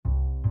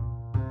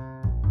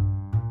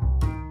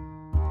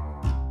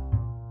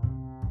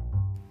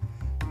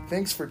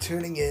Thanks for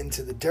tuning in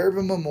to the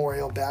Durbin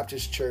Memorial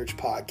Baptist Church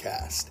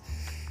podcast.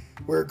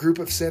 We're a group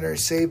of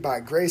sinners saved by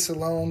grace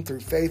alone,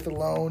 through faith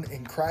alone,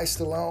 in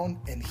Christ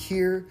alone, and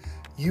here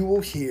you will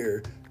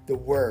hear the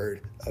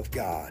Word of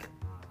God.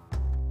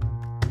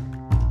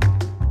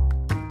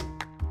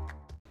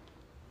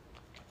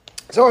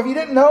 So if you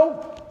didn't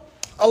know,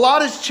 a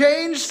lot has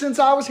changed since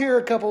I was here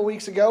a couple of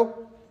weeks ago.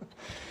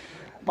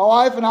 My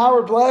wife and I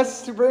were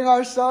blessed to bring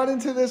our son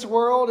into this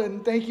world,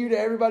 and thank you to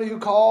everybody who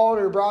called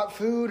or brought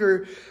food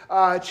or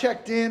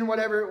checked in,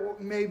 whatever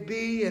it may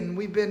be. And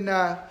we've been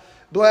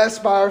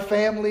blessed by our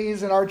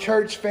families and our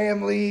church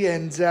family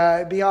and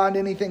beyond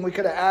anything we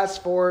could have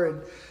asked for.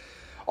 And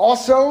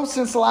also,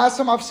 since the last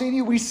time I've seen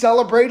you, we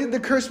celebrated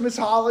the Christmas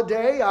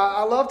holiday.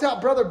 I loved how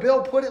Brother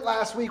Bill put it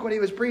last week when he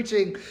was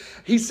preaching.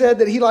 He said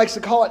that he likes to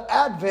call it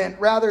Advent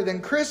rather than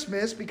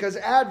Christmas because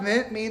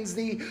Advent means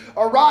the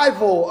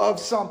arrival of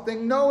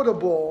something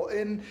notable.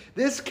 In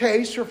this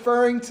case,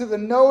 referring to the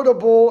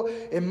notable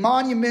and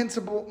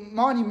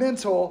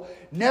monumental,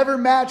 never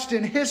matched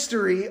in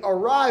history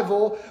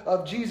arrival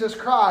of Jesus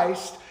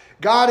Christ,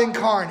 God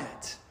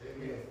incarnate.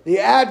 The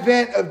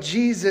advent of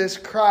Jesus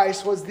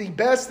Christ was the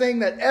best thing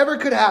that ever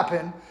could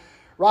happen,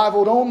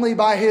 rivaled only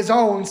by his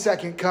own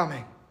second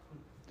coming,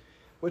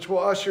 which will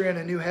usher in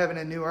a new heaven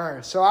and new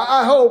earth. So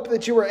I hope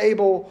that you were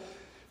able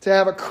to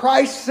have a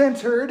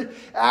Christ-centered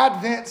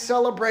Advent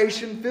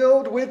celebration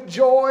filled with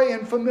joy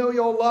and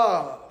familial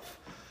love.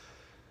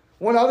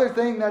 One other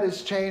thing that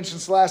has changed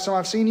since the last time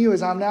I've seen you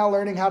is I'm now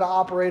learning how to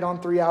operate on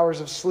 3 hours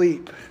of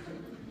sleep.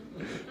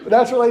 But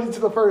that's related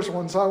to the first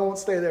one, so I won't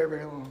stay there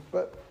very long.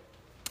 But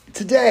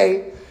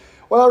today,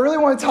 what I really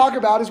want to talk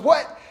about is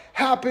what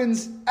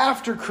happens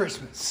after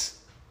Christmas.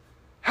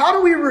 How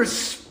do we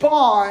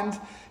respond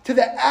to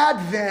the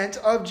advent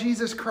of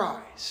Jesus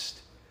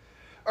Christ?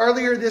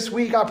 Earlier this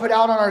week, I put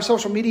out on our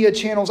social media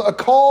channels a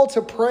call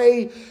to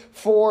pray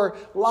for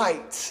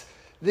light.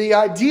 The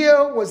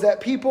idea was that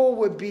people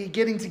would be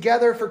getting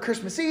together for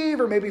Christmas Eve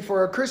or maybe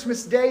for a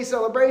Christmas Day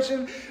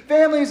celebration.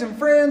 Families and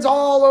friends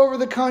all over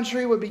the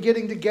country would be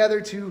getting together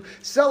to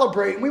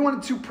celebrate. And we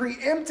wanted to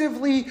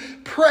preemptively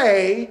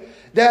pray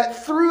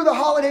that through the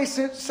holiday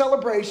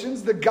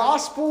celebrations, the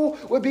gospel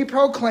would be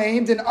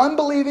proclaimed and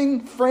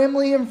unbelieving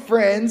family and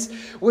friends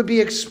would be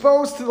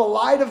exposed to the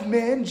light of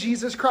men,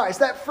 Jesus Christ.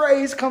 That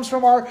phrase comes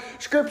from our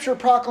scripture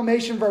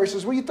proclamation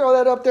verses. Will you throw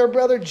that up there,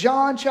 brother?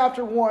 John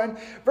chapter 1,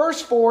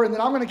 verse 4, and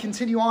then I'm going to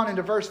continue on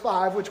into verse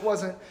 5, which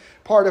wasn't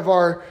part of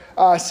our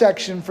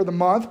section for the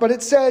month. But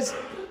it says,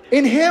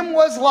 "In him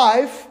was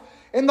life,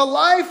 and the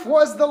life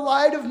was the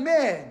light of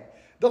men.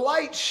 The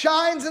light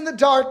shines in the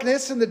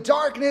darkness, and the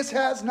darkness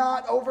has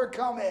not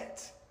overcome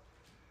it."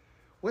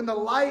 When the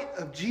light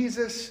of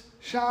Jesus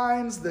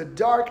shines, the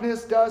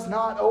darkness does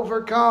not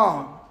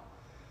overcome.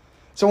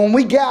 So when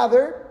we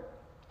gather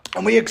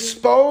and we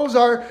expose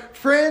our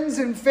friends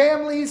and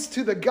families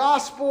to the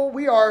gospel,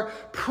 we are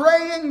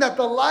praying that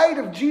the light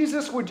of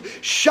Jesus would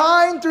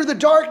shine through the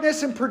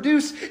darkness and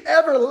produce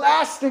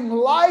everlasting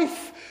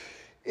life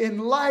in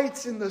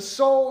light in the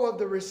soul of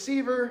the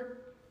receiver.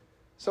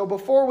 So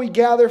before we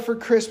gather for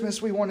Christmas,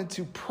 we wanted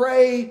to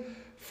pray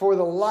for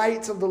the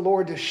light of the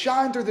Lord to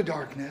shine through the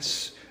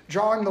darkness,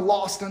 drawing the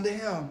lost unto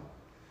him.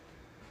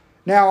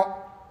 Now,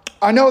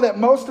 I know that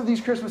most of these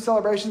Christmas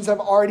celebrations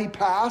have already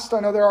passed. I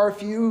know there are a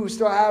few who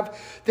still have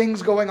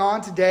things going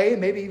on today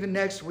and maybe even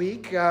next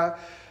week.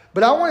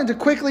 But I wanted to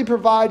quickly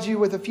provide you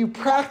with a few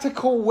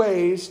practical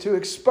ways to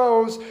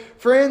expose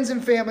friends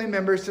and family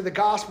members to the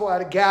gospel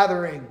at a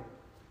gathering,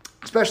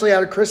 especially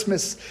at a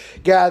Christmas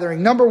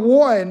gathering. Number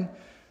one,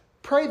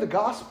 pray the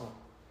gospel.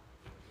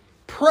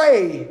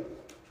 Pray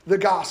the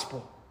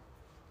gospel.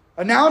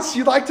 Announce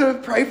you'd like to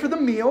pray for the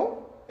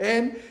meal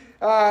and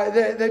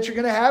that you're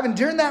going to have. And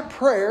during that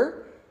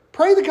prayer,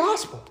 pray the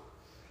gospel.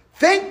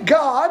 Thank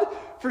God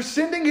for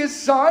sending his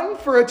son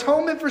for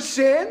atonement for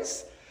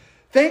sins.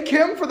 Thank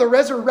him for the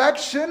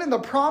resurrection and the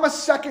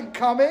promised second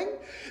coming.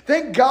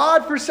 Thank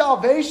God for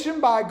salvation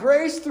by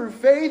grace through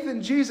faith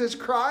in Jesus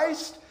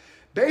Christ.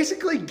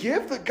 Basically,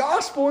 give the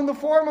gospel in the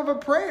form of a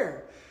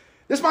prayer.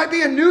 This might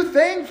be a new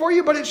thing for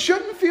you, but it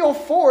shouldn't feel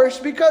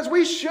forced because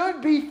we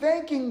should be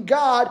thanking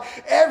God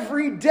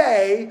every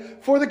day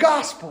for the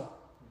gospel.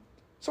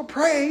 So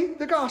pray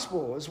the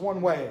gospel is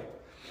one way.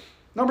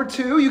 Number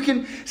two, you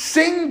can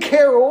sing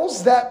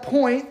carols that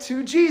point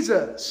to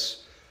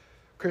Jesus.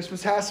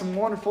 Christmas has some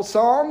wonderful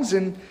songs.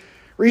 In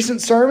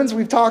recent sermons,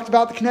 we've talked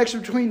about the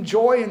connection between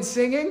joy and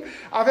singing.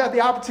 I've had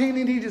the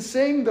opportunity to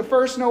sing the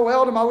first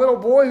Noel to my little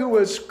boy who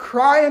was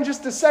crying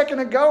just a second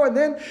ago and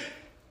then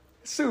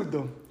soothed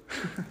them.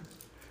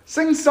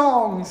 Sing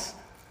songs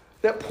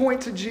that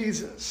point to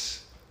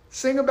Jesus.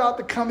 Sing about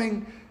the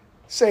coming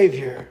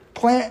Savior.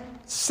 Plant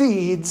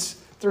seeds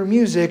through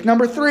music.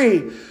 Number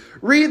three,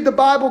 read the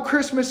Bible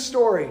Christmas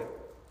story.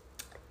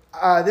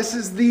 This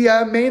is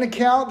the main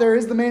account. There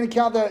is the main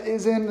account that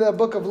is in the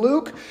book of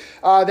Luke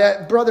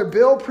that Brother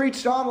Bill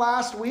preached on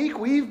last week.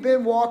 We've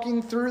been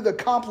walking through the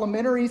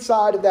complementary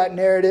side of that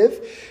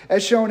narrative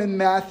as shown in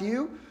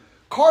Matthew.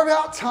 carve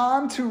out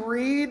time to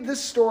read the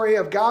story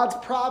of God's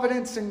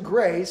providence and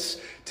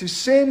grace to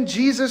send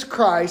Jesus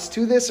Christ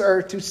to this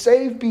earth to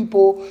save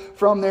people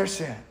from their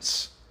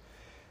sins.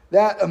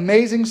 That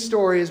amazing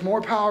story is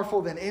more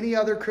powerful than any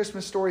other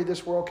Christmas story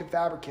this world could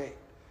fabricate.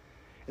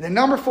 And then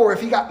number 4,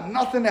 if you got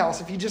nothing else,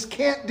 if you just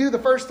can't do the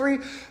first 3,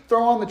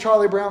 throw on the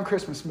Charlie Brown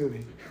Christmas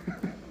movie.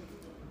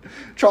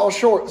 Charles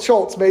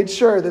Schulz made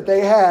sure that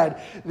they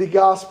had the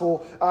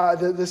gospel,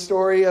 the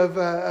story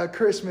of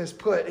Christmas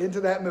put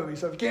into that movie.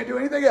 So if you can't do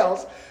anything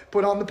else,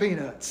 put on the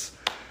Peanuts.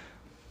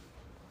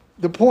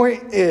 The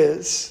point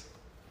is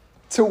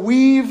to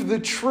weave the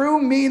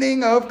true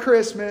meaning of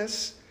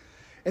Christmas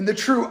and the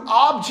true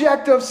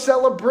object of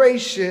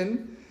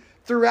celebration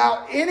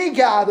throughout any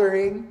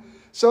gathering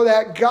so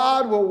that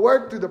God will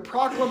work through the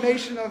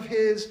proclamation of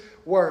His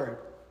word.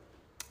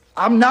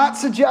 I'm not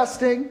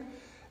suggesting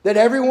that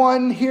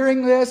everyone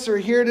hearing this or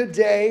here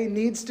today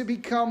needs to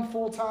become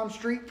full-time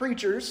street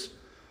preachers,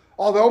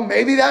 although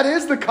maybe that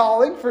is the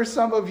calling for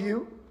some of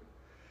you.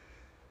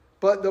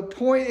 But the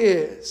point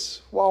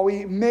is, while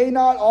we may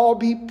not all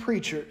be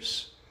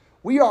preachers,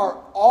 we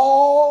are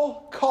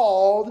all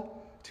called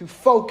to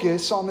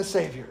focus on the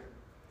Savior.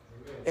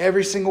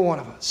 Every single one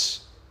of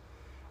us.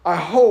 I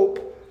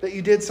hope that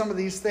you did some of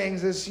these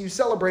things as you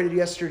celebrated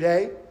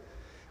yesterday.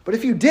 But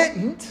if you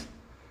didn't,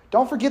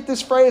 don't forget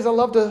this phrase I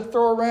love to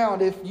throw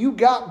around. If you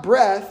got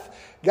breath,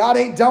 God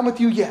ain't done with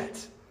you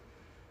yet.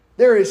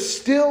 There is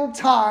still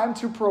time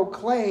to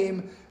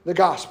proclaim the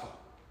gospel.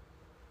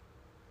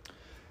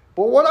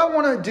 But what I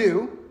want to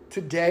do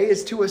today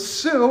is to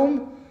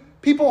assume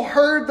people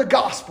heard the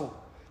gospel.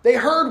 They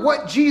heard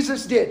what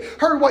Jesus did,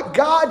 heard what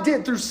God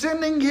did through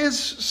sending His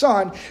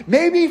Son,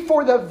 maybe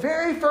for the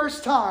very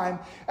first time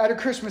at a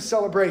Christmas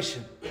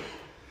celebration.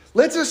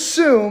 Let's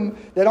assume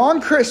that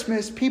on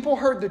Christmas, people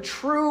heard the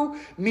true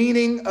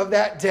meaning of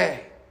that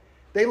day.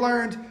 They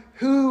learned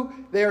who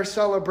they are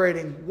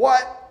celebrating,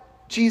 what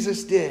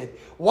Jesus did,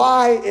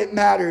 why it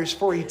matters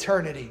for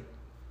eternity.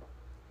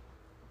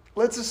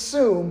 Let's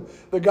assume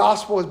the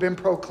gospel has been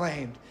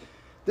proclaimed.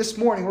 This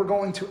morning, we're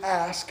going to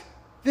ask,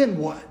 then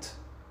what?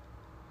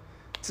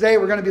 Today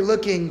we're going to be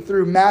looking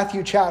through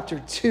Matthew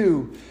chapter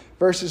 2,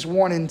 verses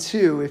 1 and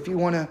 2. If you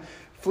want to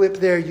flip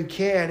there, you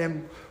can.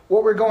 And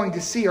what we're going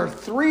to see are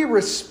 3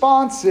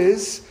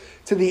 responses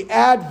to the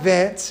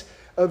advent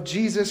of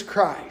Jesus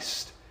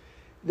Christ.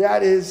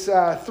 That is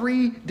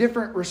 3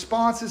 different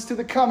responses to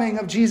the coming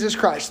of Jesus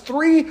Christ.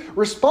 3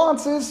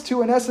 responses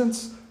to, in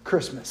essence,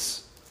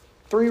 Christmas.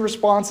 3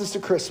 responses to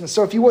Christmas.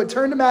 So if you would,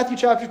 turn to Matthew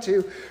chapter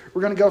 2.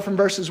 We're going to go from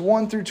verses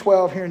 1 through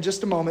 12 here in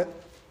just a moment.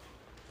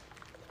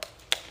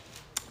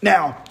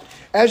 Now,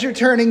 as you're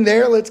turning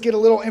there, let's get a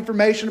little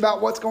information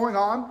about what's going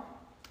on.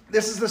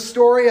 This is the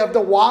story of the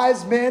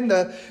wise men,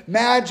 the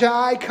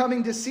magi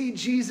coming to see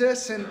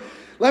Jesus. And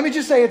let me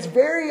just say, it's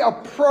very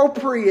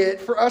appropriate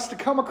for us to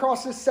come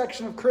across this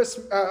section of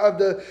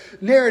the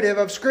narrative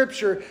of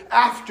Scripture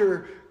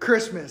after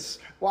Christmas.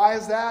 Why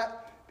is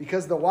that?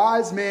 Because the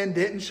wise men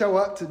didn't show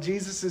up to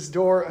Jesus'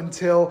 door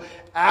until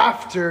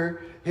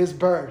after His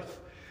birth.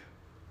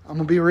 I'm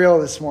going to be real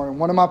this morning.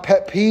 One of my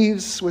pet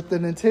peeves with the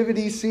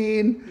nativity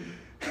scene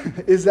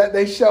is that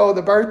they show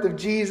the birth of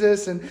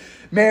Jesus and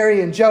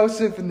Mary and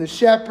Joseph and the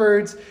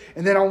shepherds.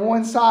 And then on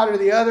one side or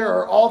the other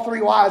are all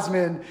 3 wise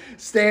men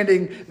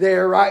standing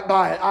there right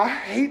by it. I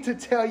hate to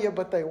tell you,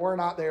 but they were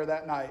not there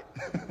that night.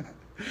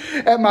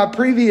 At my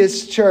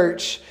previous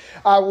church,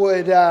 I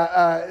would...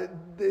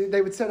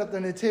 they would set up the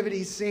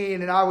nativity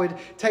scene and I would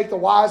take the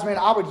wise men.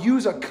 I would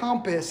use a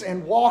compass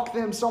and walk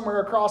them somewhere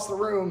across the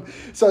room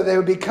so they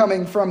would be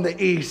coming from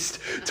the east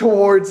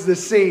towards the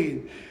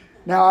scene.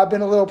 Now, I've been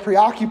a little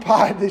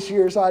preoccupied this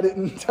year, so I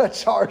didn't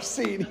touch our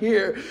scene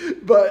here.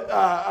 But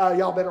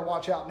y'all better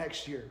watch out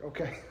next year,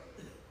 okay?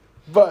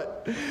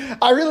 But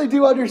I really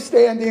do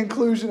understand the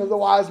inclusion of the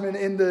wise men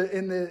in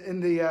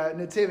the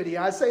nativity.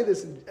 I say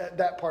this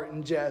that part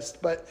in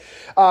jest, but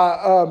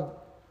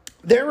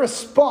their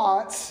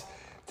response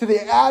to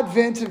the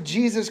advent of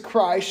Jesus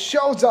Christ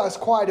shows us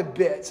quite a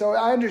bit. So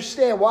I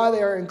understand why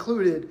they are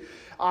included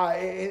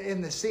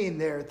in the scene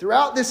there.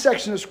 Throughout this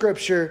section of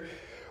Scripture,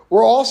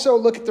 we'll also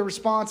look at the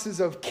responses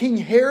of King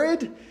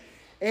Herod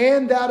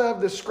and that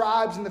of the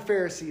scribes and the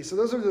Pharisees. So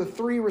those are the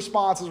 3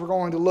 responses we're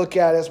going to look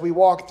at as we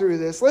walk through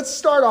this. Let's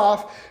start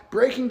off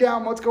breaking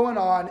down what's going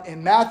on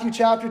in Matthew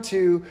chapter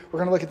 2. We're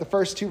going to look at the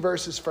first 2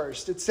 verses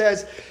first. It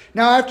says,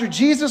 "Now after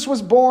Jesus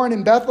was born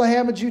in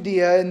Bethlehem of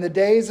Judea in the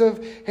days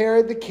of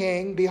Herod the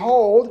king,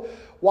 behold,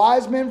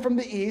 wise men from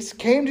the east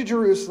came to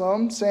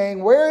Jerusalem,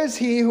 saying, 'Where is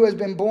he who has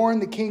been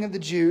born the King of the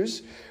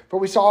Jews? For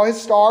we saw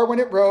his star when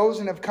it rose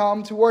and have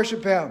come to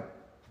worship him.'"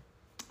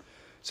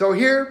 So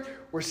here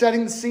we're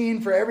setting the scene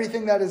for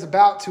everything that is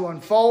about to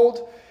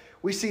unfold.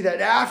 We see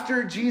that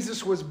after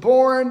Jesus was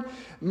born,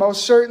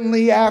 most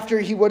certainly after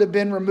he would have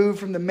been removed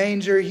from the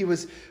manger, he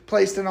was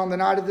placed in on the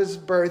night of his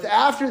birth.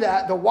 After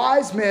that, the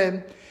wise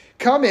men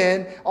come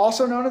in,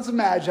 also known as the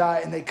Magi,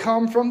 and they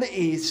come from the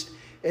east,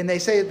 and they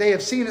say that they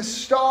have seen a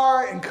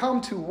star and come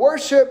to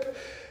worship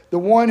the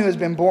one who has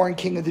been born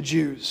King of the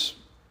Jews.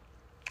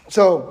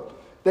 So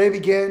they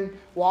begin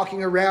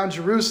walking around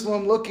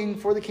Jerusalem looking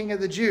for the King of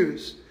the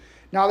Jews.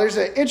 Now, there's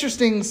an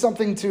interesting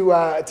something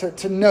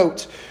to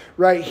note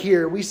right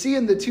here. We see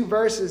in the two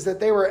verses that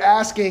they were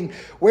asking,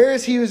 where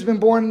is he who's been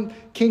born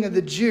King of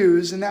the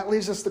Jews? And that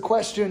leaves us the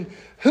question,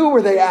 who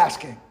were they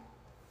asking?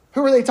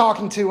 Who are they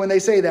talking to when they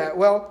say that?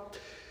 Well,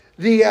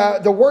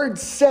 the word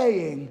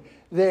saying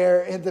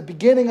there at the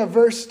beginning of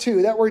verse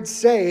 2, that word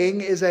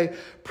saying is a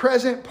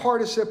present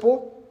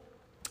participle,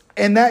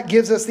 and that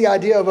gives us the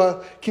idea of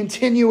a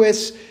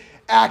continuous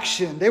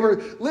action. They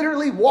were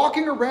literally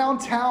walking around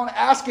town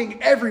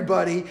asking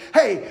everybody,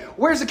 hey,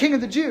 where's the King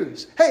of the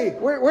Jews? Hey,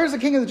 where's the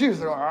King of the Jews?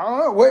 They're like, I don't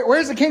know.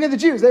 Where's the King of the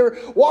Jews? They were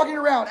walking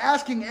around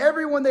asking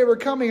everyone they were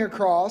coming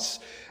across,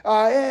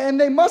 and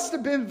they must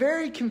have been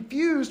very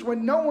confused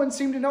when no one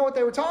seemed to know what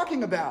they were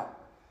talking about.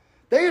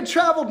 They had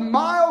traveled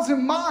miles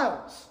and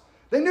miles.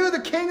 They knew the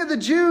King of the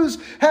Jews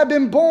had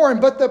been born,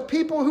 but the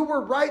people who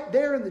were right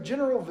there in the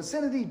general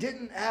vicinity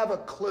didn't have a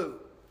clue.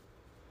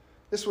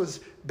 This was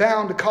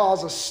bound to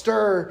cause a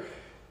stir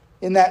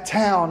in that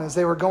town as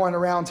they were going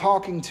around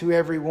talking to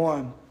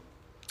everyone.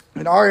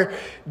 In our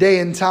day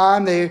and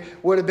time, they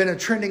would have been a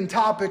trending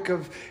topic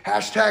of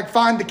hashtag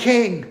find the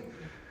king.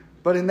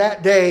 But in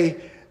that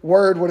day,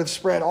 word would have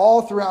spread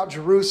all throughout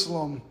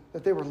Jerusalem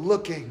that they were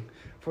looking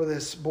for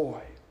this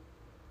boy.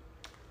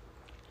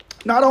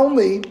 Not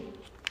only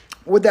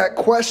would that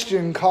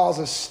question cause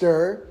a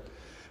stir,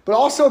 but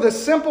also the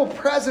simple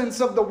presence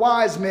of the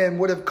wise men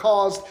would have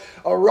caused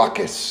a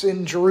ruckus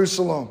in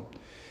Jerusalem.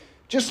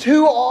 Just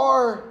who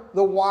are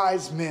the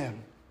wise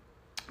men?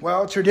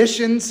 Well,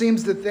 tradition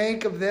seems to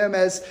think of them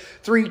as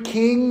three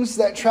kings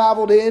that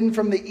traveled in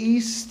from the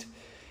east.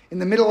 In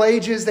the Middle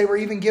Ages, they were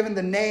even given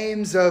the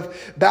names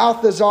of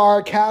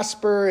Balthazar,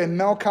 Caspar, and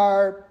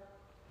Melchior.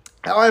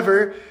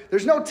 However,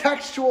 there's no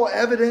textual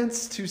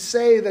evidence to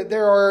say that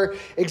there are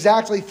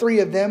exactly three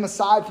of them,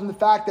 aside from the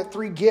fact that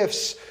three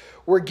gifts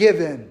were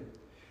given.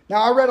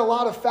 Now, I read a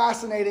lot of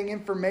fascinating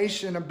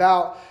information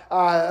about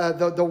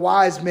the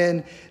wise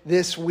men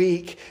this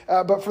week.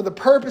 But for the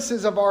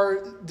purposes of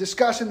our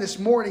discussion this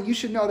morning, you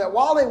should know that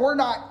while they were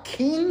not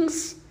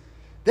kings,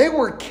 they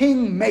were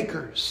king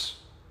makers.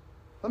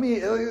 Let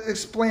me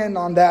explain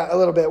on that a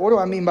little bit. What do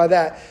I mean by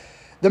that?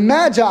 The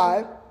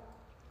Magi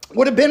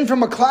would have been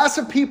from a class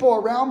of people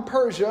around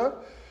Persia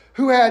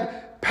who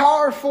had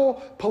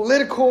powerful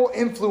political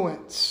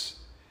influence.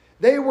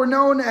 They were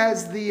known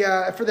as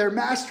for their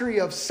mastery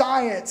of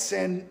science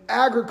and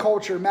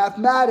agriculture,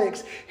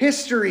 mathematics,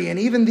 history, and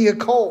even the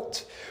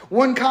occult.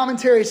 One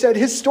commentary said,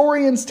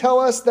 historians tell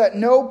us that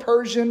no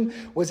Persian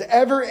was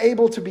ever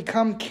able to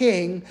become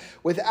king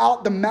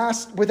without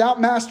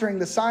mastering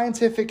the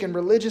scientific and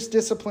religious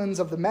disciplines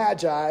of the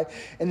Magi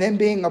and then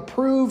being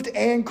approved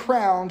and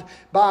crowned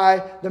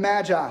by the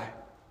Magi.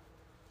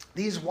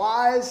 These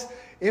wise,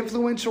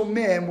 influential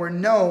men were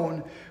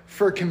known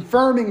for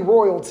confirming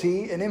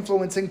royalty and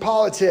influencing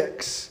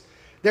politics.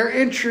 Their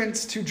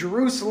entrance to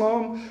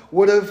Jerusalem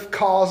would have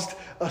caused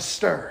a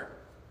stir.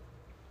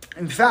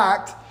 In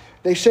fact,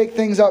 they shake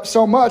things up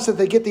so much that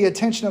they get the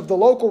attention of the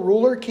local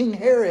ruler, King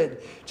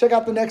Herod. Check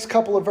out the next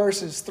couple of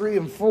verses, 3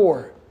 and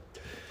 4.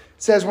 It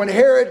says, when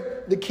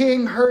Herod the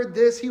king heard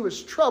this, he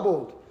was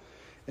troubled,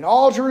 and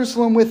all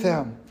Jerusalem with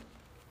him.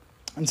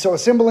 And so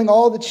assembling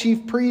all the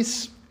chief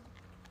priests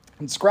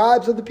and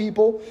scribes of the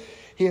people,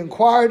 he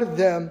inquired of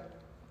them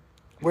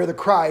where the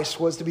Christ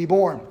was to be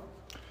born.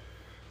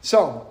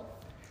 So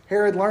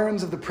Herod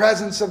learns of the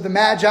presence of the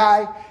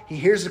Magi. He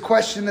hears the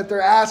question that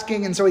they're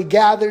asking, and so he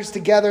gathers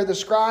together the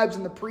scribes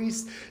and the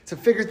priests to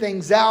figure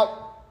things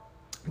out.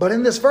 But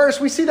in this verse,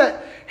 we see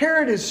that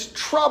Herod is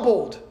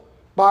troubled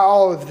by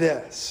all of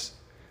this.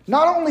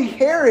 Not only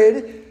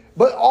Herod,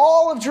 but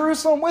all of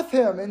Jerusalem with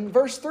him. In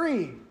verse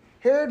 3,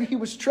 Herod, he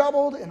was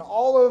troubled, and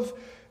all of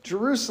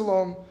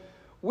Jerusalem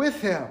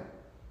with him.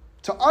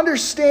 To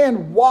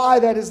understand why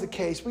that is the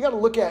case, we got to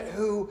look at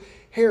who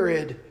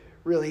Herod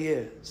really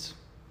is.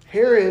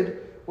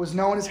 Herod was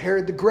known as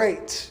Herod the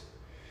Great.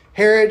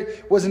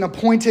 Herod was an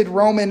appointed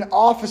Roman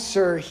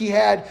officer. He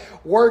had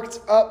worked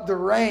up the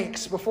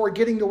ranks before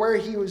getting to where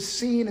he was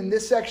seen in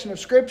this section of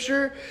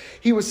Scripture.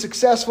 He was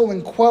successful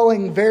in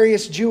quelling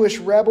various Jewish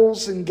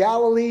rebels in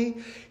Galilee.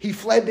 He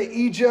fled to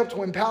Egypt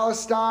when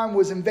Palestine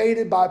was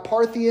invaded by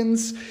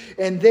Parthians,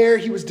 and there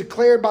he was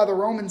declared by the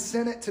Roman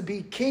Senate to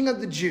be King of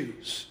the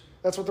Jews.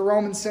 That's what the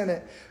Roman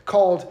Senate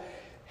called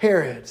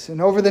Herod.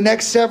 And over the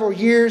next several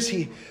years,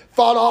 he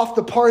fought off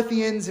the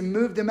Parthians and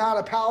moved them out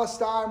of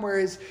Palestine, where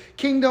his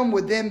kingdom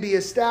would then be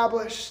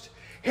established.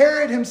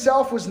 Herod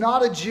himself was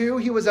not a Jew.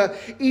 He was an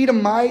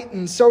Edomite,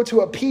 and so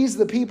to appease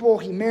the people,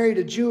 he married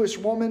a Jewish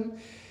woman.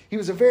 He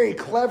was a very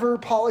clever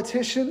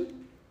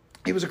politician.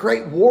 He was a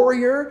great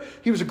warrior.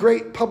 He was a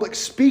great public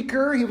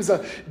speaker. He was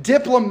a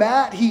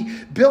diplomat. He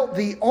built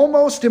the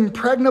almost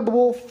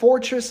impregnable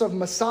fortress of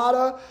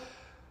Masada,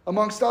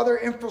 amongst other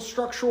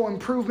infrastructural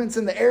improvements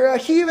in the area.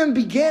 He even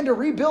began to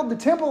rebuild the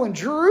temple in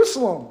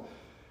Jerusalem.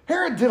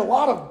 Herod did a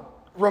lot of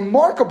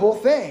remarkable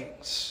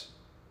things.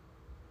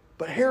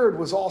 But Herod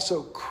was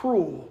also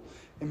cruel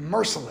and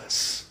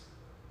merciless.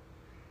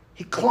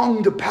 He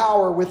clung to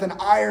power with an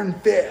iron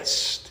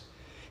fist.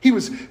 He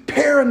was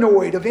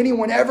paranoid of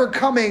anyone ever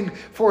coming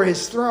for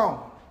his throne.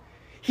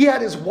 He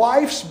had his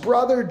wife's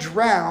brother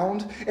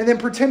drowned and then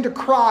pretend to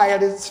cry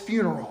at his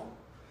funeral.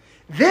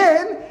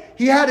 Then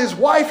he had his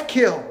wife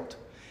killed.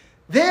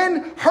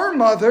 Then her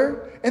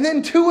mother, and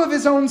then 2 of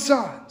his own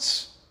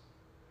sons.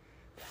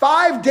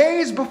 5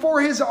 days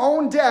before his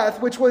own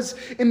death, which was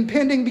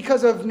impending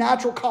because of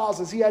natural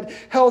causes. He had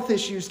health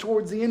issues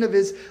towards the end of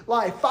his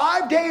life.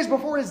 5 days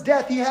before his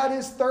death, he had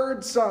his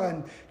 3rd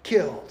son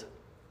killed.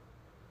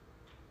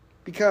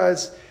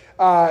 Because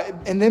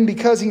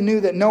he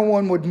knew that no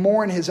one would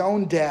mourn his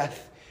own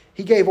death,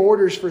 he gave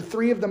orders for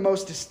 3 of the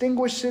most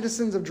distinguished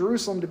citizens of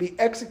Jerusalem to be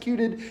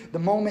executed the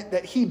moment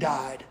that he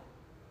died,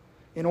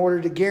 in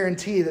order to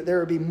guarantee that there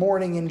would be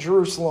mourning in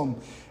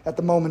Jerusalem at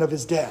the moment of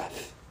his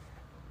death.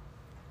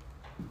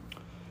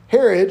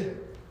 Herod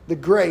the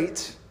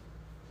Great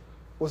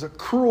was a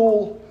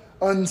cruel,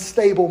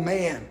 unstable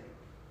man.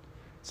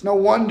 It's no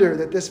wonder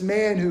that this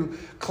man who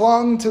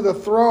clung to the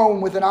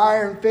throne with an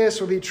iron fist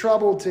would be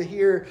troubled to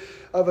hear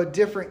of a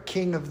different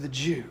king of the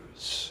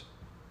Jews.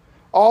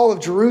 All of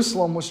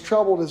Jerusalem was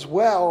troubled as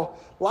well,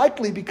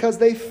 likely because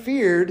they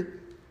feared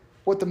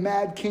what the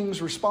mad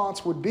king's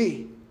response would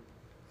be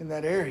in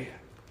that area.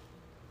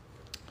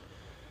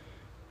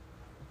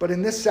 But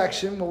in this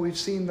section, what we've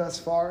seen thus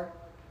far,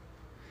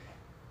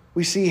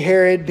 we see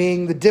Herod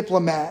being the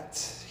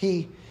diplomat.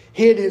 He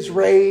hid his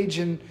rage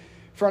in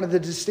front of the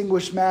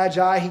distinguished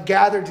magi. He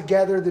gathered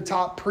together the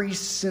top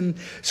priests and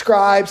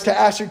scribes to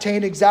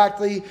ascertain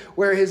exactly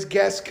where his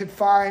guests could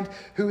find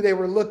who they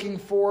were looking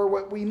for.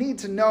 What we need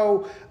to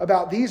know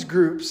about these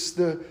groups,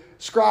 the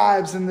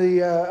scribes and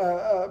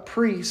the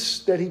priests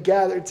that he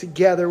gathered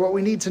together, what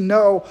we need to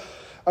know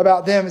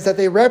about them is that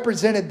they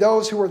represented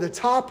those who were the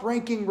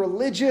top-ranking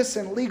religious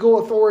and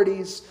legal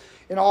authorities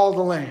in all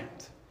the land.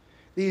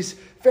 These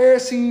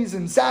Pharisees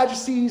and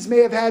Sadducees may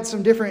have had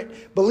some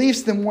different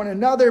beliefs than one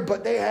another,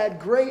 but they had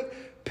great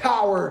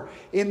power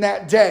in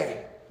that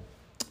day.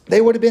 They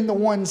would have been the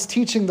ones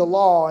teaching the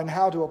law and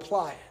how to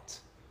apply it.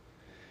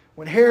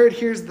 When Herod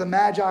hears the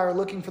Magi are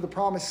looking for the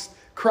promised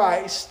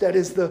Christ, that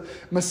is the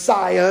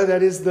Messiah,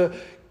 that is the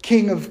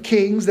King of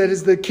Kings, that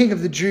is the King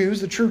of the Jews,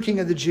 the true King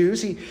of the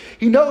Jews, he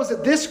knows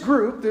that this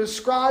group, the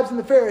scribes and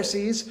the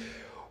Pharisees,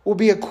 will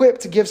be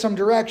equipped to give some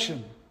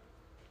direction.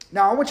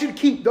 Now, I want you to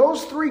keep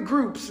those 3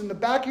 groups in the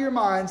back of your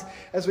minds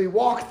as we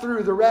walk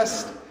through the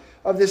rest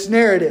of this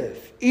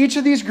narrative. Each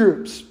of these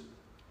groups,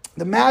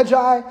 the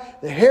Magi,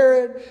 the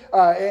Herod,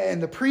 and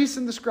the priests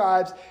and the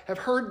scribes, have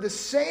heard the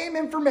same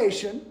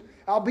information,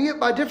 albeit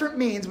by different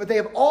means, but they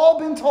have all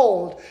been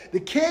told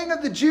the King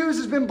of the Jews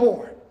has been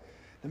born.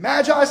 The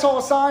Magi saw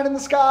a sign in the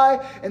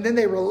sky, and then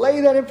they relay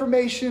that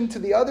information to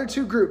the other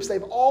 2 groups.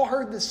 They've all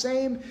heard the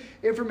same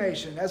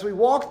information. As we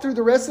walk through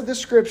the rest of the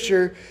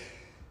scripture,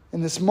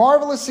 and this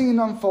marvelous scene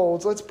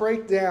unfolds, let's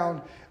break down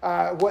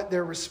what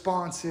their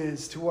response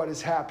is to what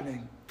is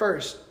happening.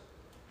 First,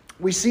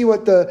 we see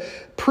what the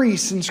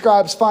priests and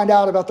scribes find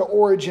out about the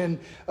origin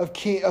of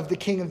the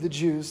King of the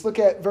Jews. Look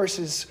at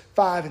verses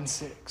 5 and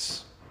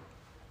 6.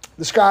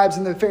 The scribes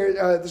and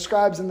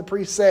the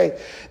priests say,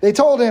 they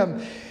told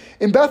him,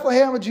 "In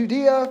Bethlehem of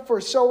Judea,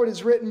 for so it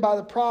is written by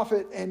the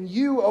prophet, and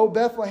you, O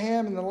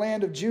Bethlehem, in the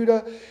land of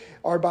Judah,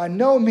 are by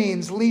no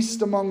means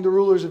least among the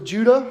rulers of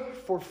Judah,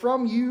 for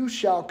from you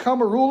shall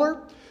come a ruler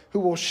who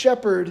will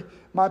shepherd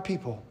my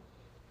people."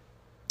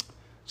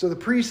 So the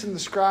priests and the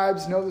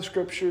scribes know the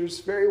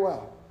scriptures very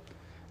well.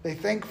 They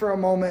think for a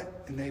moment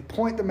and they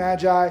point the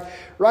Magi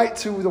right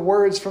to the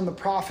words from the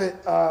prophet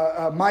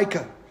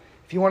Micah.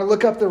 If you want to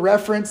look up the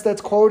reference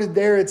that's quoted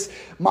there, it's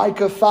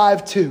Micah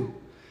 5:2.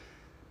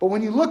 But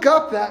when you look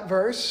up that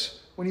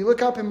verse, when you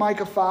look up in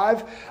Micah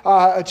 5,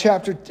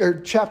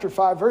 chapter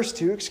 5, verse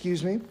 2,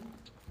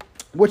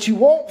 what you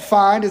won't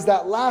find is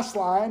that last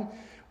line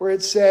where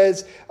it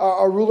says,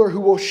 a ruler who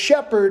will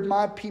shepherd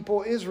my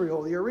people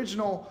Israel. The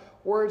original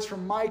words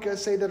from Micah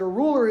say that a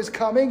ruler is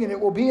coming and it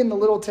will be in the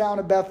little town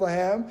of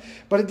Bethlehem,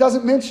 but it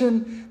doesn't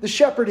mention the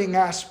shepherding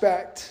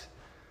aspect.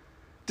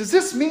 Does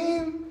this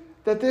mean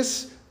that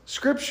this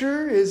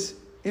scripture is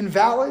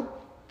invalid?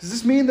 Does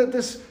this mean that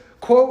this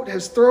quote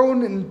has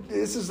thrown, and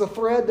this is the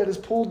thread that has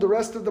pulled the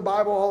rest of the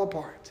Bible all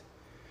apart?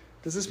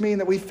 Does this mean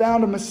that we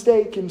found a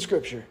mistake in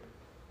scripture?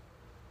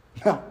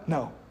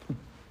 No.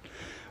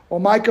 Well,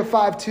 Micah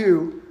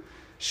 5:2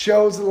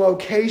 shows the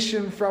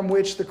location from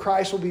which the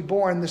Christ will be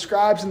born. The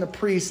scribes and the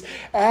priests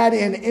add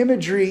in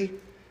imagery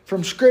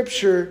from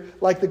Scripture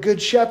like the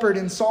Good Shepherd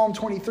in Psalm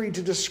 23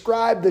 to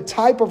describe the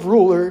type of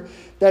ruler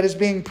that is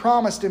being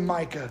promised in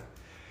Micah.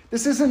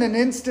 This isn't an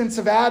instance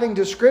of adding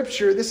to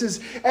Scripture. This is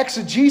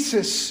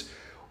exegesis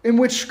in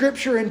which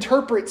Scripture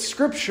interprets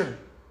Scripture.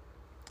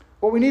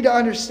 What we need to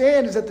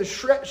understand is that the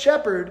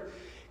shepherd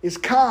is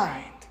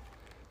kind.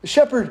 The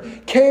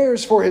shepherd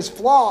cares for his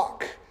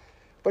flock,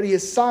 but he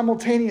is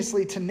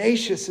simultaneously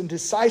tenacious and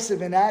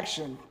decisive in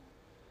action.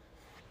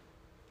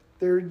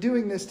 They're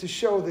doing this to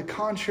show the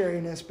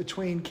contrariness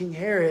between King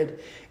Herod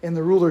and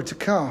the ruler to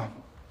come.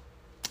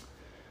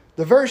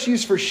 The verse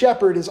used for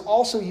shepherd is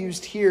also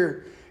used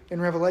here in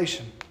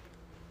Revelation.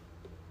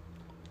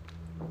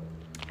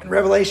 In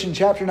Revelation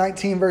chapter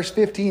 19, verse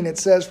 15, it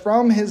says,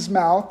 "From his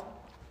mouth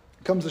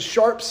comes a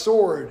sharp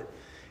sword,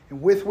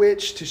 and with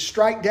which to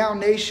strike down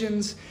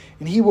nations,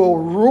 and he will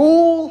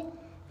rule."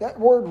 That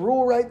word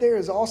rule right there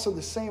is also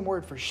the same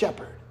word for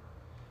shepherd.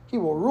 He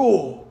will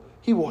rule.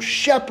 He will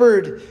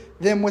shepherd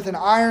them with an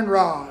iron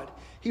rod.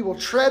 He will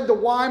tread the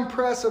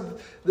winepress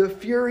of the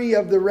fury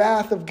of the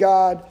wrath of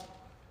God,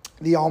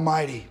 the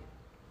Almighty.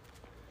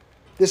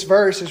 This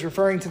verse is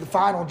referring to the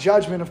final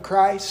judgment of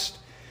Christ,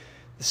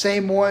 the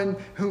same one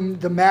whom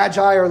the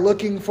Magi are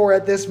looking for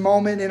at this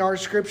moment in our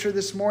scripture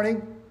this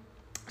morning.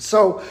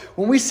 So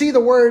when we see the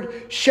word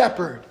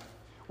shepherd,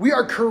 we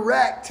are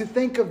correct to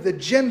think of the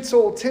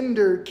gentle,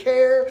 tender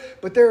care,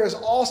 but there is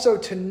also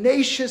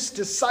tenacious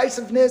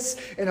decisiveness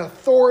and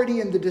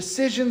authority in the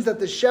decisions that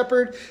the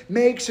shepherd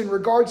makes in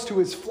regards to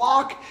his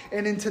flock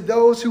and into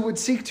those who would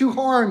seek to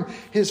harm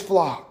his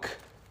flock.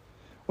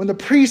 When the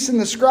priests and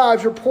the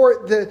scribes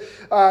report that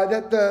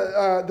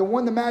the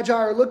one the Magi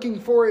are looking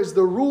for is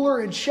the ruler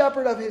and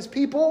shepherd of his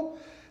people,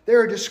 they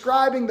are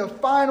describing the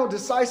final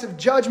decisive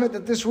judgment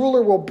that this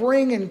ruler will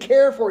bring and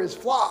care for his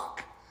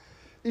flock.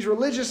 These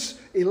religious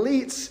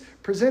elites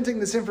presenting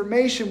this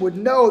information would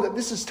know that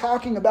this is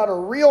talking about a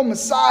real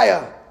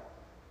Messiah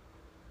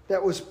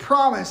that was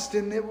promised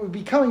and it would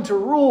be coming to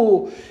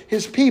rule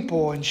his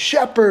people and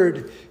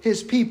shepherd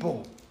his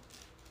people.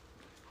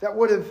 That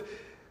would have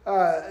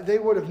they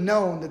would have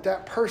known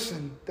that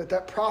person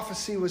that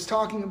prophecy was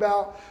talking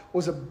about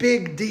was a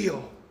big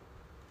deal.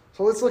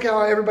 So let's look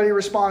how everybody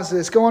responds to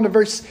this. Go on to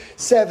verse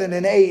 7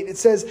 and 8. It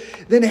says,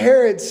 "Then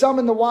Herod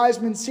summoned the wise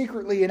men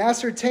secretly and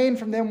ascertained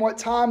from them what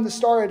time the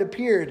star had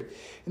appeared.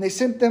 And they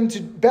sent them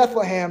to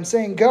Bethlehem,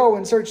 saying, 'Go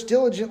and search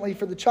diligently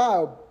for the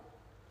child.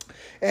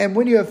 And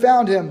when you have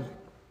found him,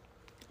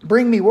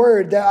 bring me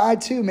word that I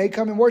too may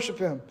come and worship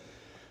him.'"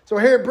 So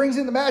Herod brings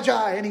in the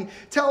Magi and he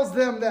tells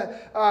them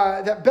that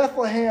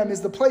Bethlehem is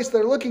the place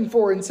they're looking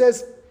for, and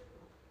says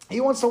he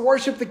wants to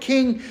worship the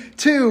king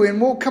too. And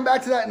we'll come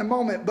back to that in a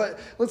moment. But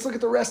let's look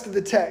at the rest of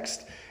the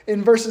text.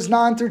 In verses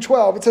 9 through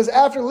 12, it says,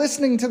 "After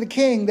listening to the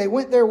king, they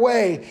went their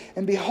way.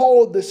 And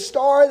behold, the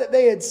star that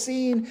they had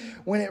seen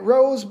when it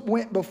rose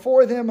went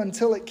before them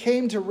until it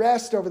came to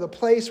rest over the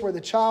place where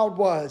the child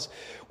was.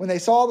 When they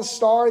saw the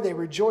star, they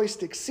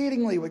rejoiced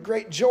exceedingly with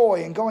great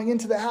joy. And going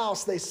into the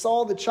house, they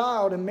saw the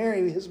child and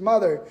Mary, his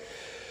mother,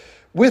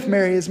 with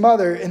Mary, his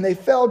mother. And they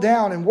fell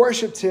down and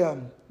worshipped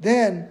him.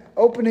 Then,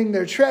 opening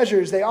their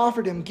treasures, they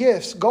offered him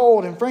gifts,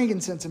 gold and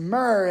frankincense and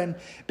myrrh. And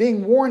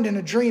being warned in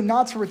a dream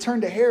not to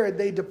return to Herod,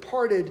 they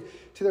departed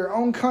to their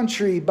own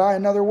country by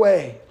another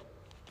way."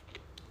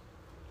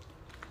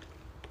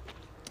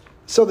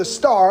 So the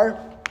star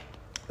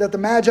that the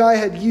Magi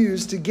had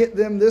used to get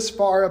them this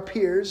far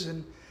appears,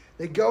 and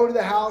they go to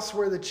the house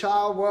where the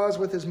child was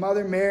with his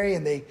mother Mary,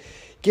 and they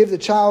give the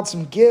child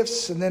some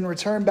gifts and then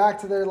return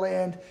back to their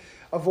land,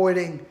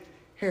 avoiding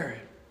Herod.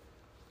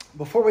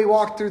 Before we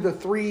walk through the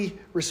three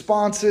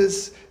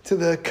responses to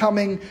the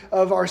coming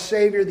of our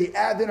Savior, the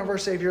advent of our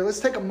Savior, let's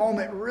take a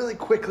moment really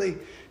quickly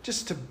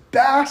just to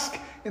bask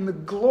in the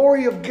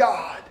glory of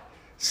God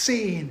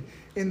seen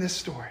in this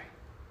story.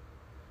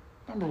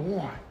 Number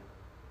one,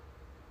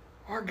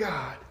 our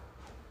God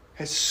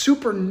has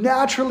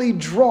supernaturally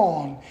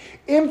drawn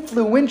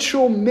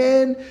influential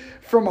men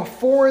from a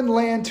foreign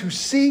land to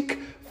seek,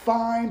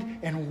 find,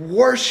 and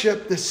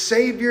worship the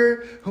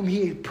Savior whom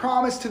he had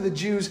promised to the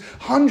Jews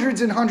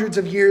hundreds and hundreds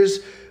of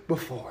years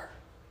before.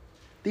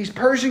 These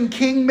Persian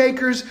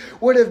kingmakers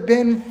would have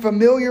been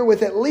familiar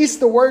with at least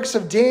the works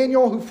of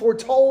Daniel, who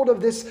foretold of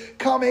this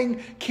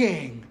coming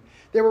king.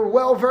 They were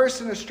well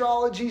versed in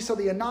astrology, so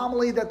the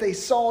anomaly that they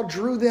saw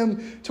drew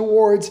them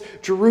towards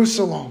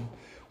Jerusalem.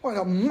 What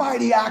a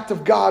mighty act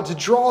of God to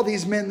draw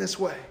these men this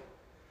way.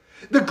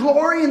 The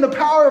glory and the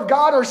power of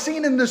God are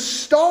seen in the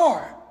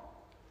star.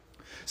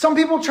 Some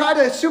people try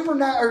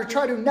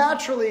to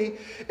naturally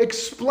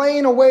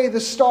explain away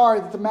the star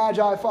that the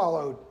Magi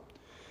followed.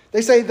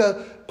 They say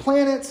the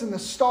planets and the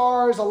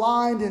stars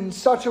aligned in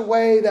such a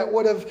way that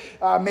would have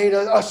made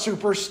a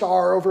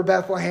superstar over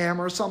Bethlehem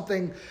or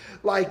something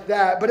like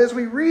that. But as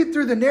we read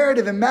through the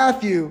narrative in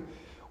Matthew,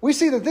 we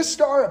see that this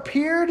star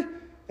appeared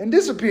and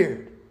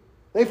disappeared.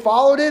 They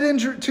followed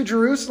it to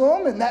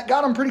Jerusalem, and that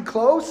got them pretty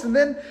close. And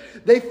then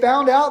they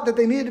found out that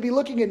they needed to be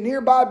looking at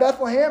nearby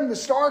Bethlehem. The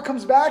star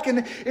comes back,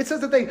 and it says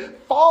that they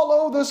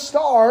follow the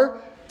star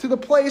to the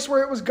place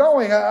where it was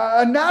going.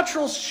 A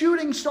natural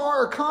shooting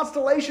star or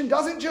constellation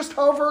doesn't just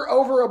hover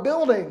over a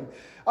building.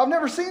 I've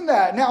never seen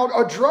that. Now,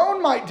 a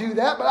drone might do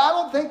that, but I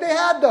don't think they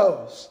had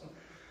those.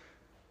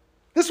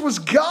 This was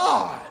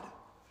God.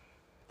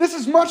 This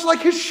is much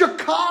like his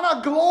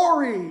Shekinah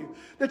glory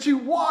that you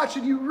watch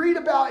and you read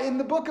about in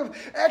the book of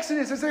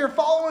Exodus as they are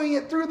following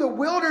it through the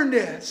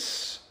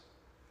wilderness.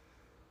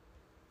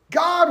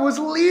 God was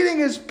leading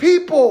his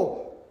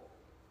people,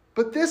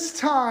 but this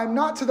time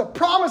not to the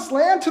promised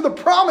land, to the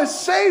promised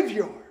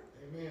Savior.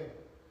 Amen.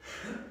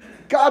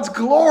 God's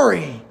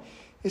glory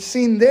is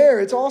seen there.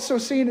 It's also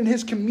seen in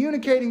his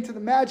communicating to the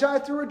Magi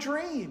through a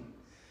dream.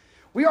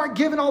 We aren't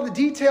given all the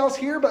details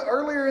here, but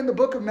earlier in the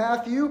book of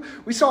Matthew,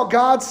 we saw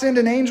God send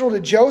an angel to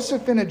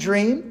Joseph in a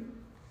dream.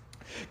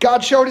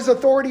 God showed his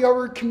authority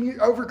over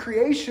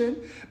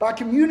creation by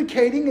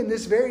communicating in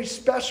this very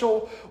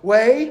special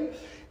way,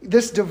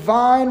 this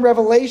divine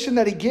revelation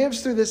that he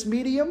gives through this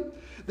medium.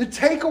 The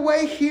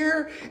takeaway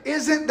here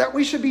isn't that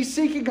we should be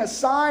seeking a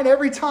sign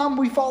every time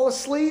we fall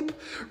asleep.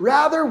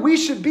 Rather, we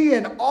should be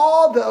in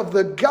awe of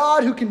the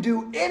God who can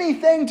do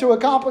anything to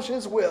accomplish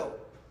his will.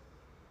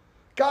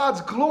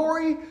 God's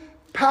glory,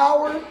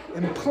 power,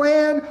 and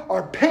plan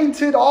are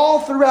painted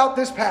all throughout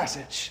this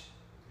passage.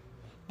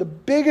 The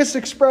biggest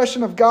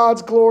expression of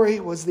God's glory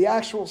was the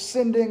actual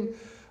sending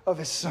of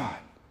his Son,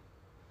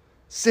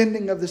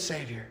 sending of the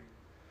Savior.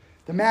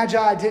 The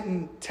Magi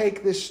didn't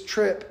take this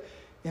trip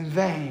in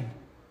vain.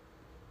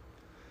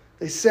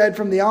 They said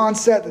from the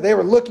onset that they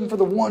were looking for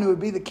the one who would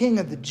be the King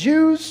of the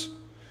Jews.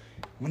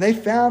 When they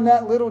found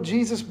that little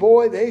Jesus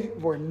boy, they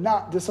were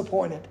not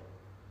disappointed.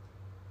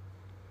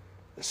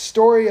 The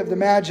story of the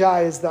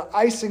Magi is the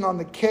icing on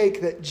the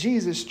cake that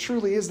Jesus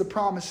truly is the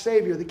promised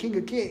Savior, the King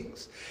of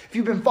Kings. If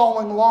you've been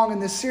following along in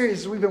this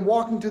series, as we've been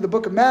walking through the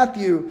book of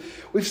Matthew,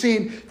 we've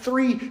seen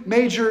three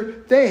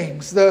major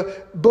things.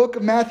 The book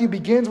of Matthew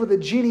begins with a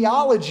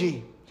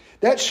genealogy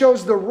that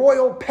shows the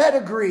royal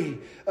pedigree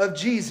of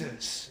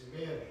Jesus.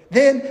 Amen.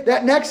 Then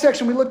that next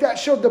section we looked at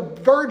showed the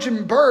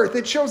virgin birth.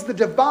 It shows the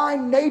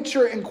divine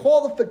nature and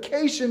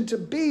qualification to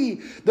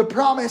be the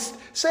promised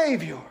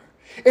Savior.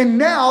 And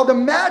now the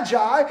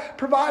Magi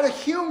provide a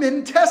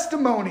human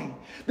testimony.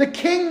 The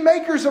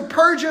kingmakers of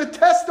Persia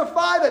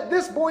testify that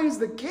this boy is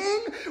the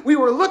king we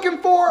were looking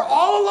for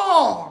all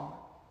along.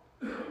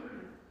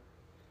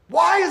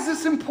 Why is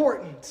this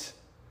important?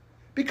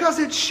 Because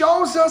it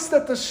shows us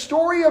that the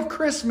story of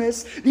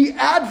Christmas, the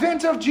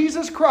advent of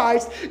Jesus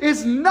Christ,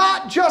 is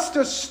not just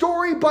a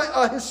story, but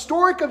a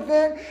historic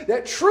event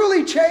that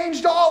truly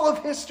changed all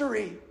of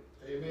history.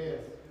 Amen.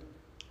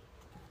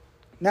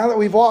 Now that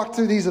we've walked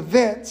through these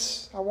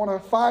events, I want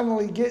to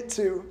finally get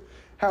to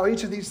how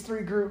each of these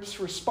three groups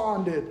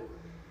responded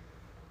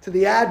to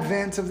the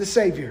advent of the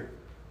Savior.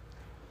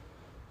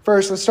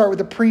 First, let's start with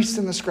the priests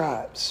and the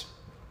scribes.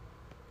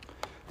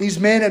 These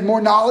men had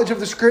more knowledge of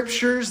the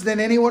scriptures than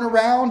anyone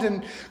around,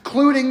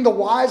 including the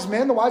wise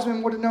men. The wise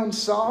men would have known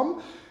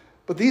some,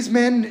 but these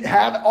men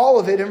had all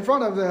of it in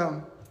front of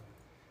them.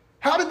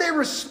 How did they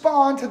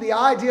respond to the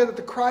idea that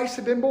the Christ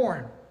had been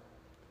born?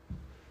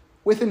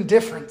 With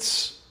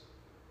indifference.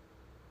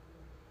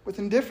 With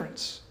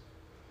indifference.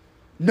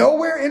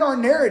 Nowhere in our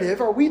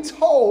narrative are we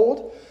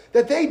told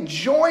that they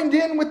joined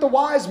in with the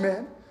wise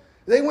men.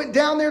 They went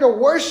down there to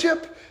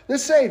worship the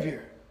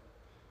Savior.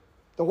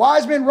 The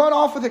wise men run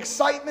off with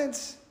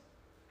excitement.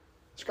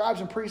 Scribes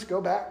and priests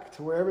go back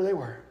to wherever they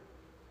were.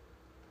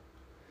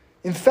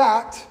 In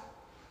fact,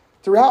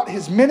 throughout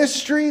his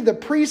ministry, the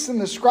priests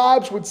and the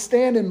scribes would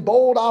stand in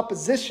bold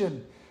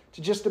opposition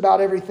to just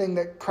about everything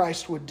that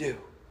Christ would do.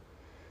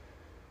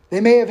 They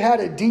may have had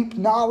a deep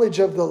knowledge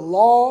of the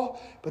law,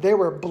 but they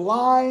were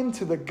blind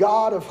to the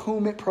God of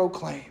whom it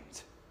proclaimed.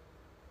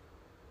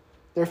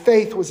 Their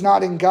faith was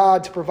not in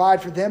God to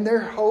provide for them. Their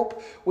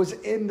hope was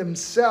in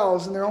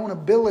themselves and their own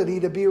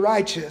ability to be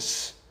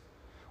righteous.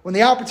 When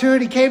the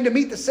opportunity came to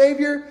meet the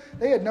Savior,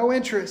 they had no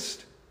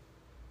interest.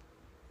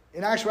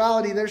 In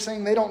actuality, they're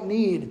saying they don't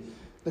need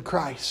the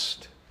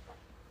Christ.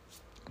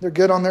 They're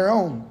good on their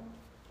own.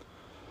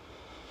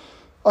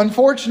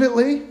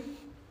 Unfortunately,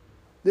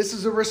 this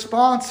is a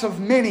response of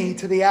many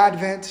to the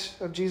advent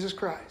of Jesus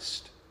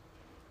Christ.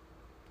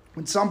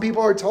 When some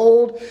people are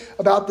told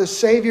about the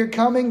Savior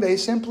coming, they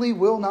simply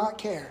will not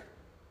care.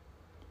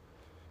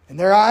 In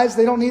their eyes,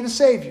 they don't need a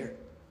Savior.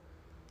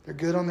 They're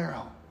good on their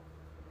own.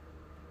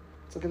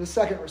 Let's look at the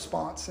second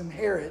response in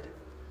Herod.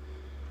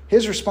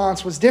 His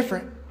response was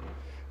different.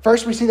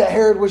 First, we see that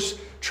Herod was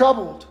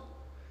troubled.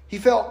 He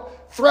felt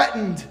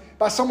threatened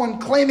by someone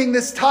claiming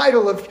this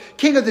title of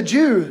King of the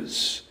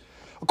Jews.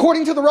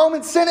 According to the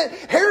Roman Senate,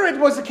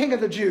 Herod was the king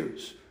of the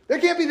Jews. There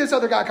can't be this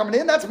other guy coming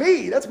in. That's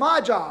me. That's my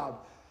job.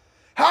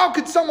 How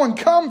could someone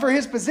come for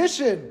his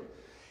position?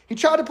 He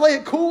tried to play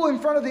it cool in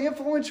front of the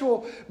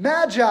influential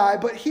Magi,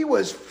 but he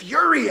was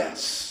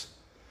furious.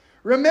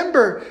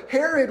 Remember,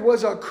 Herod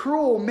was a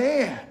cruel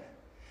man.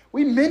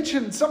 We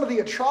mentioned some of the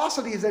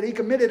atrocities that he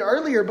committed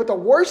earlier, but the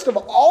worst of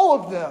all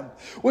of them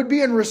would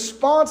be in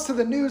response to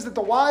the news that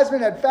the wise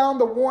men had found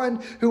the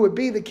one who would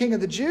be the King of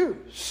the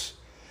Jews.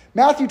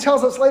 Matthew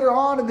tells us later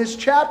on in this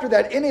chapter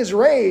that in his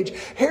rage,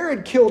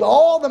 Herod killed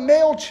all the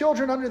male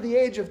children under the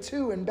age of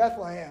 2 in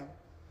Bethlehem.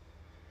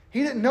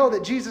 He didn't know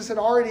that Jesus had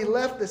already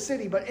left the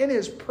city, but in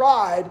his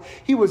pride,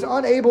 he was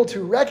unable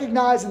to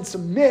recognize and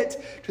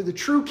submit to the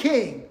true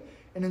king,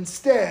 and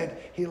instead,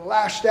 he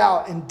lashed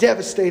out in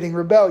devastating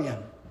rebellion.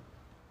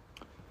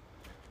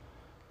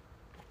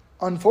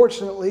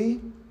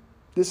 Unfortunately,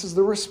 this is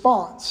the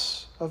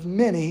response of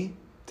many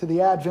to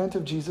the advent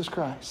of Jesus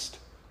Christ.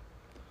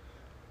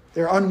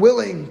 They're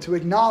unwilling to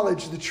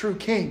acknowledge the true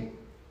king.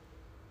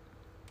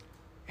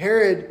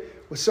 Herod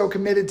was so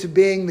committed to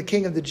being the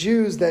king of the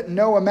Jews that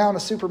no amount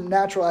of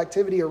supernatural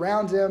activity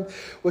around him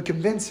would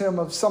convince him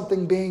of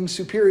something being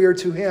superior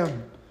to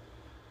him.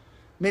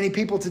 Many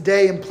people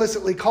today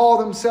implicitly call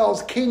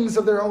themselves kings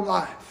of their own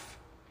life.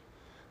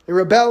 They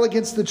rebel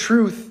against the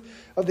truth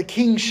of the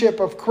kingship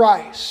of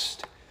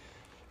Christ.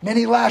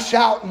 Many lash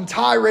out in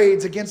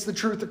tirades against the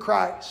truth of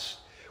Christ.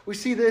 We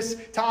see this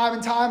time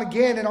and time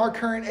again in our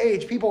current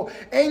age. People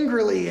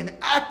angrily and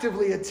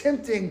actively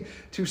attempting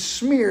to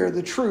smear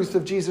the truth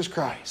of Jesus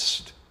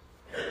Christ.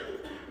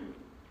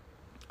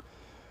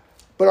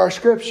 But our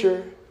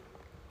scripture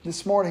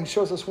this morning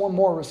shows us one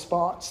more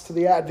response to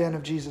the advent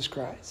of Jesus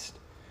Christ.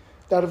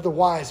 That of the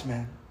wise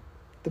men,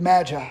 the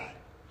Magi.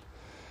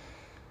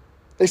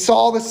 They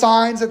saw the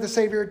signs that the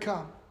Savior had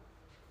come.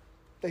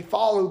 They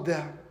followed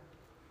them.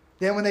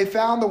 Then when they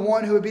found the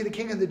one who would be the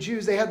King of the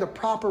Jews, they had the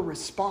proper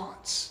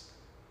response.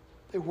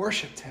 They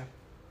worshiped him.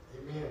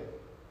 Amen.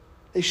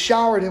 They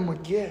showered him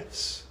with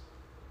gifts.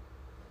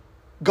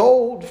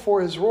 Gold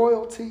for his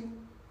royalty.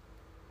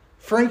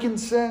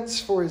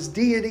 Frankincense for his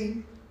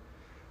deity.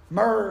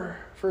 Myrrh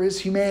for his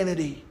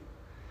humanity.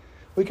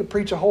 We could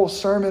preach a whole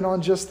sermon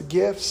on just the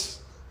gifts.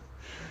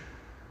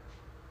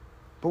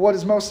 But what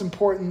is most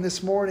important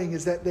this morning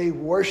is that they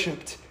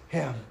worshiped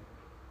him.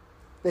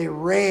 They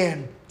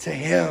ran to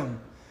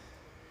him.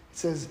 It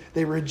says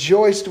they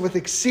rejoiced with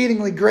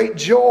exceedingly great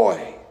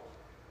joy.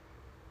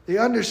 They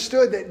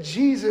understood that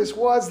Jesus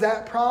was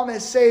that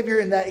promised Savior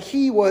and that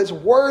he was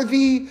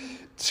worthy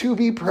to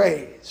be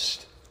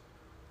praised.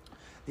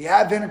 The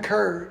Advent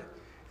occurred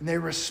and they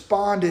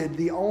responded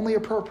the only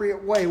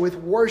appropriate way with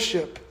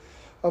worship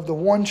of the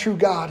one true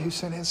God who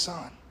sent his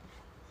Son.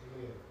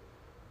 Amen.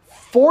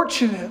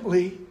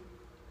 Fortunately,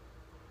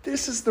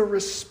 this is the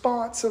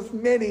response of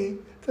many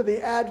to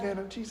the advent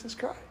of Jesus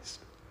Christ.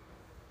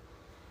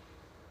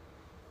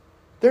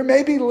 There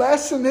may be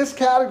less in this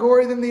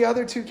category than the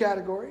other two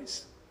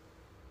categories.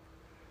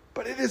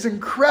 But it is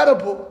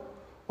incredible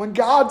when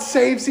God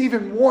saves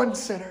even one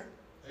sinner.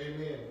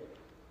 Amen.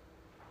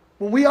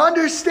 When we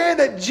understand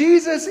that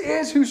Jesus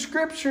is who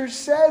Scripture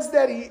says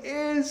that he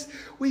is,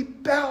 we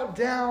bow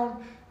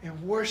down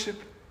and worship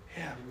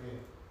him. Amen.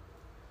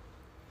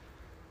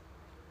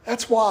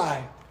 That's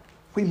why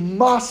we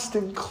must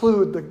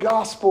include the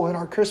gospel in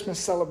our Christmas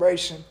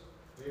celebration.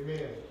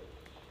 Amen.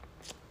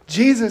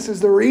 Jesus is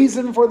the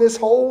reason for this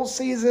whole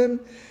season.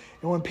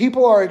 And when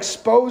people are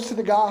exposed to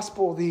the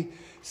gospel, the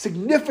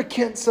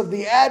significance of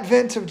the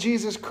advent of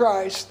Jesus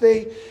Christ,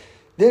 they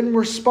then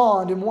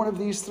respond in one of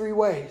these three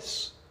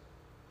ways.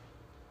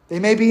 They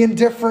may be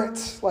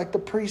indifferent, like the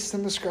priests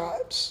and the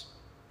scribes.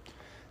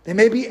 They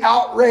may be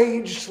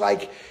outraged,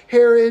 like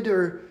Herod,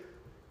 or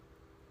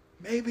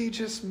maybe,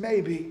 just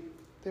maybe,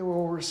 they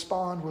will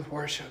respond with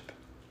worship.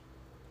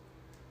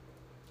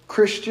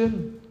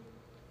 Christian,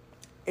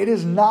 it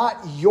is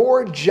not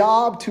your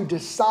job to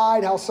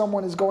decide how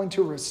someone is going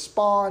to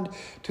respond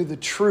to the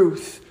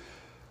truth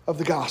of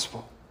the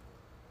gospel.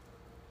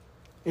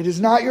 It is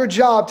not your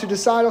job to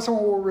decide how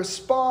someone will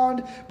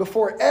respond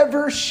before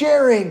ever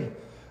sharing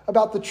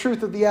about the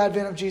truth of the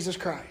advent of Jesus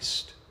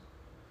Christ.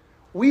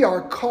 We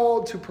are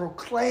called to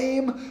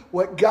proclaim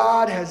what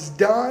God has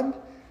done,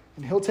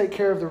 and he'll take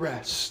care of the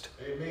rest.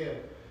 Amen.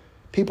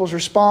 People's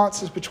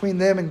response is between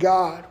them and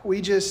God.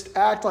 We just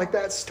act like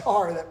that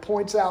star that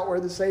points out where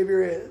the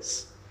Savior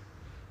is.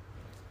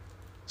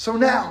 So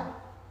now,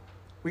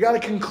 we got to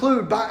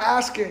conclude by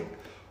asking,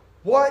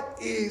 what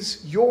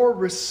is your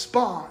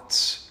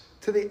response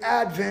to the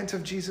advent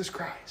of Jesus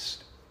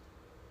Christ?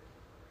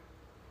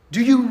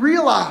 Do you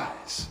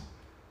realize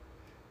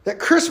that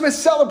Christmas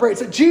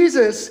celebrates that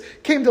Jesus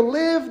came to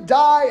live,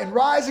 die, and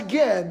rise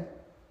again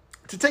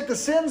to take the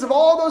sins of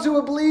all those who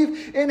would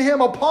believe in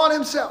him upon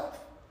himself?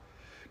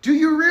 Do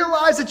you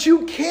realize that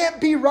you can't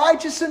be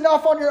righteous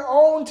enough on your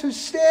own to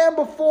stand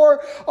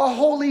before a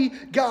holy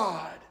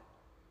God?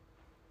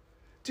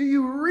 Do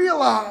you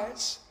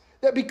realize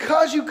that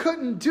because you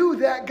couldn't do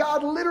that,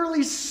 God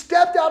literally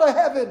stepped out of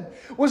heaven,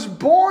 was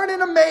born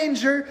in a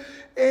manger,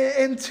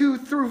 and to,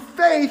 through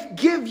faith,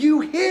 give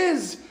you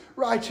his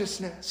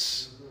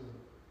righteousness?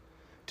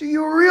 Do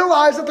you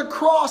realize that the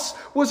cross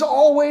was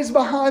always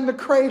behind the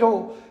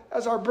cradle,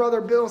 as our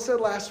brother Bill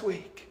said last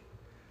week?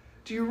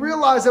 Do you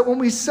realize that when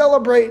we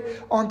celebrate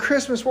on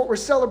Christmas, what we're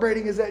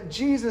celebrating is that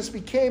Jesus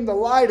became the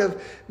light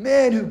of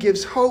men who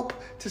gives hope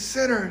to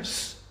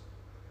sinners?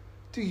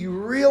 Do you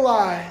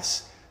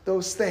realize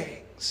those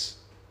things?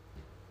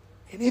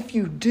 And if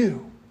you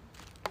do,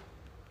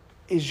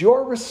 is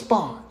your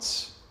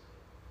response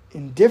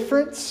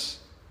indifference,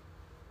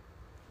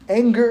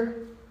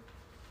 anger,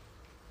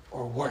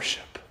 or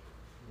worship?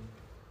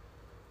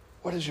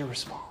 What is your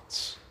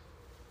response?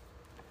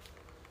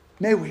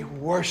 May we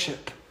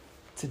worship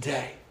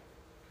today.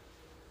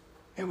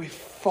 May we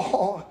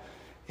fall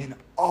in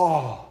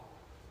awe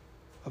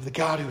of the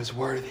God who is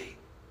worthy.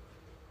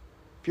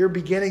 If you're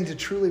beginning to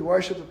truly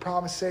worship the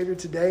promised Savior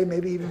today,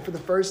 maybe even for the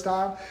first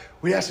time,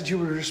 we ask that you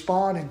would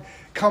respond and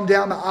come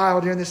down the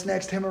aisle during this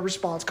next hymn of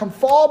response. Come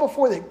fall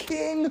before the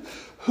King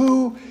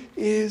who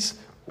is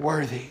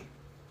worthy.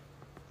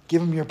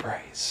 Give him your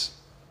praise.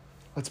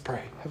 Let's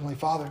pray. Heavenly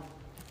Father,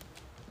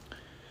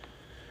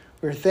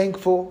 we're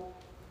thankful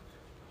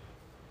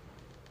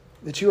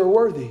that you are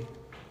worthy,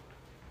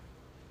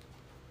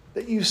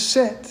 that you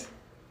sent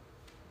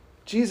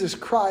Jesus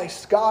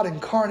Christ, God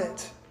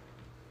incarnate,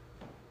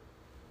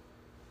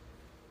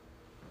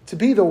 to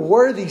be the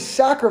worthy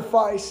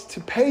sacrifice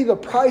to pay the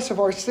price of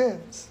our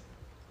sins.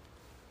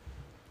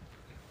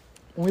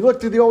 When we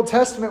look through the Old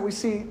Testament, we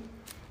see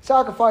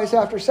sacrifice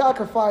after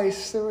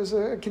sacrifice. There was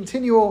a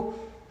continual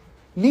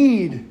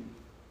need.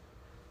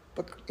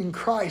 But in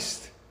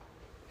Christ,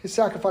 his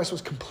sacrifice was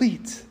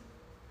complete.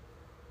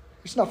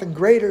 There's nothing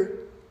greater,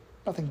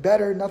 nothing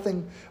better,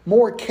 nothing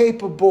more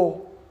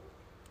capable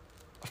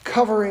of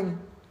covering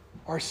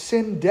our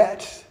sin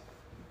debt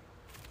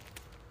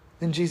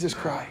than Jesus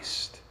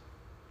Christ.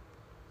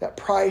 That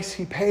price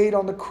he paid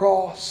on the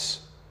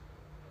cross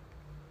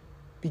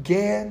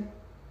began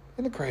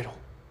in the cradle.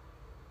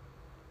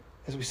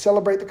 As we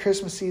celebrate the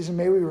Christmas season,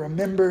 may we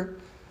remember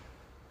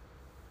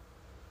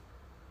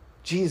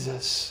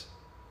Jesus,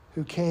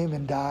 who came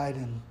and died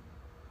and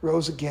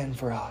rose again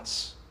for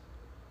us.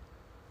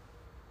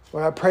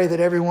 Lord, I pray that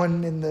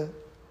everyone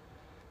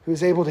who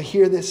is able to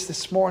hear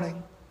this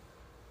morning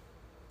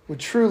would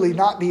truly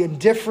not be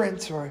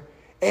indifferent or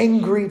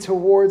angry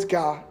towards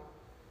God,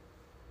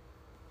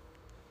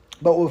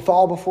 but will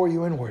fall before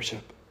you in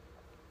worship.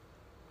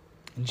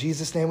 In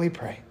Jesus' name we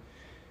pray.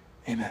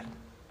 Amen.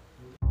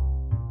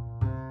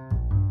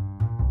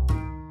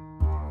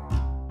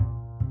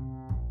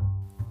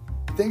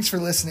 Thanks for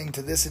listening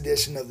to this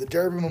edition of the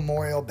Durbin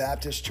Memorial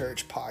Baptist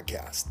Church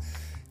podcast.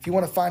 If you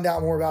want to find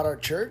out more about our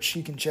church,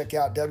 you can check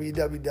out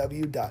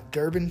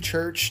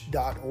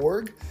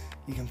www.durbinchurch.org.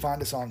 You can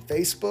find us on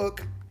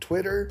Facebook,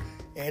 Twitter,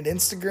 and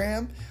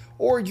Instagram,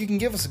 or you can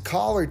give us a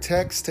call or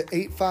text to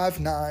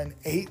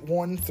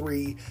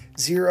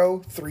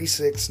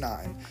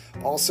 859-813-0369.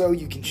 Also,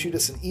 you can shoot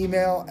us an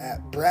email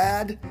at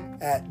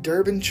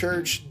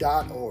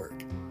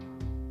brad@durbinchurch.org.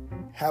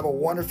 Have a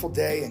wonderful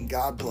day and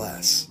God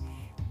bless.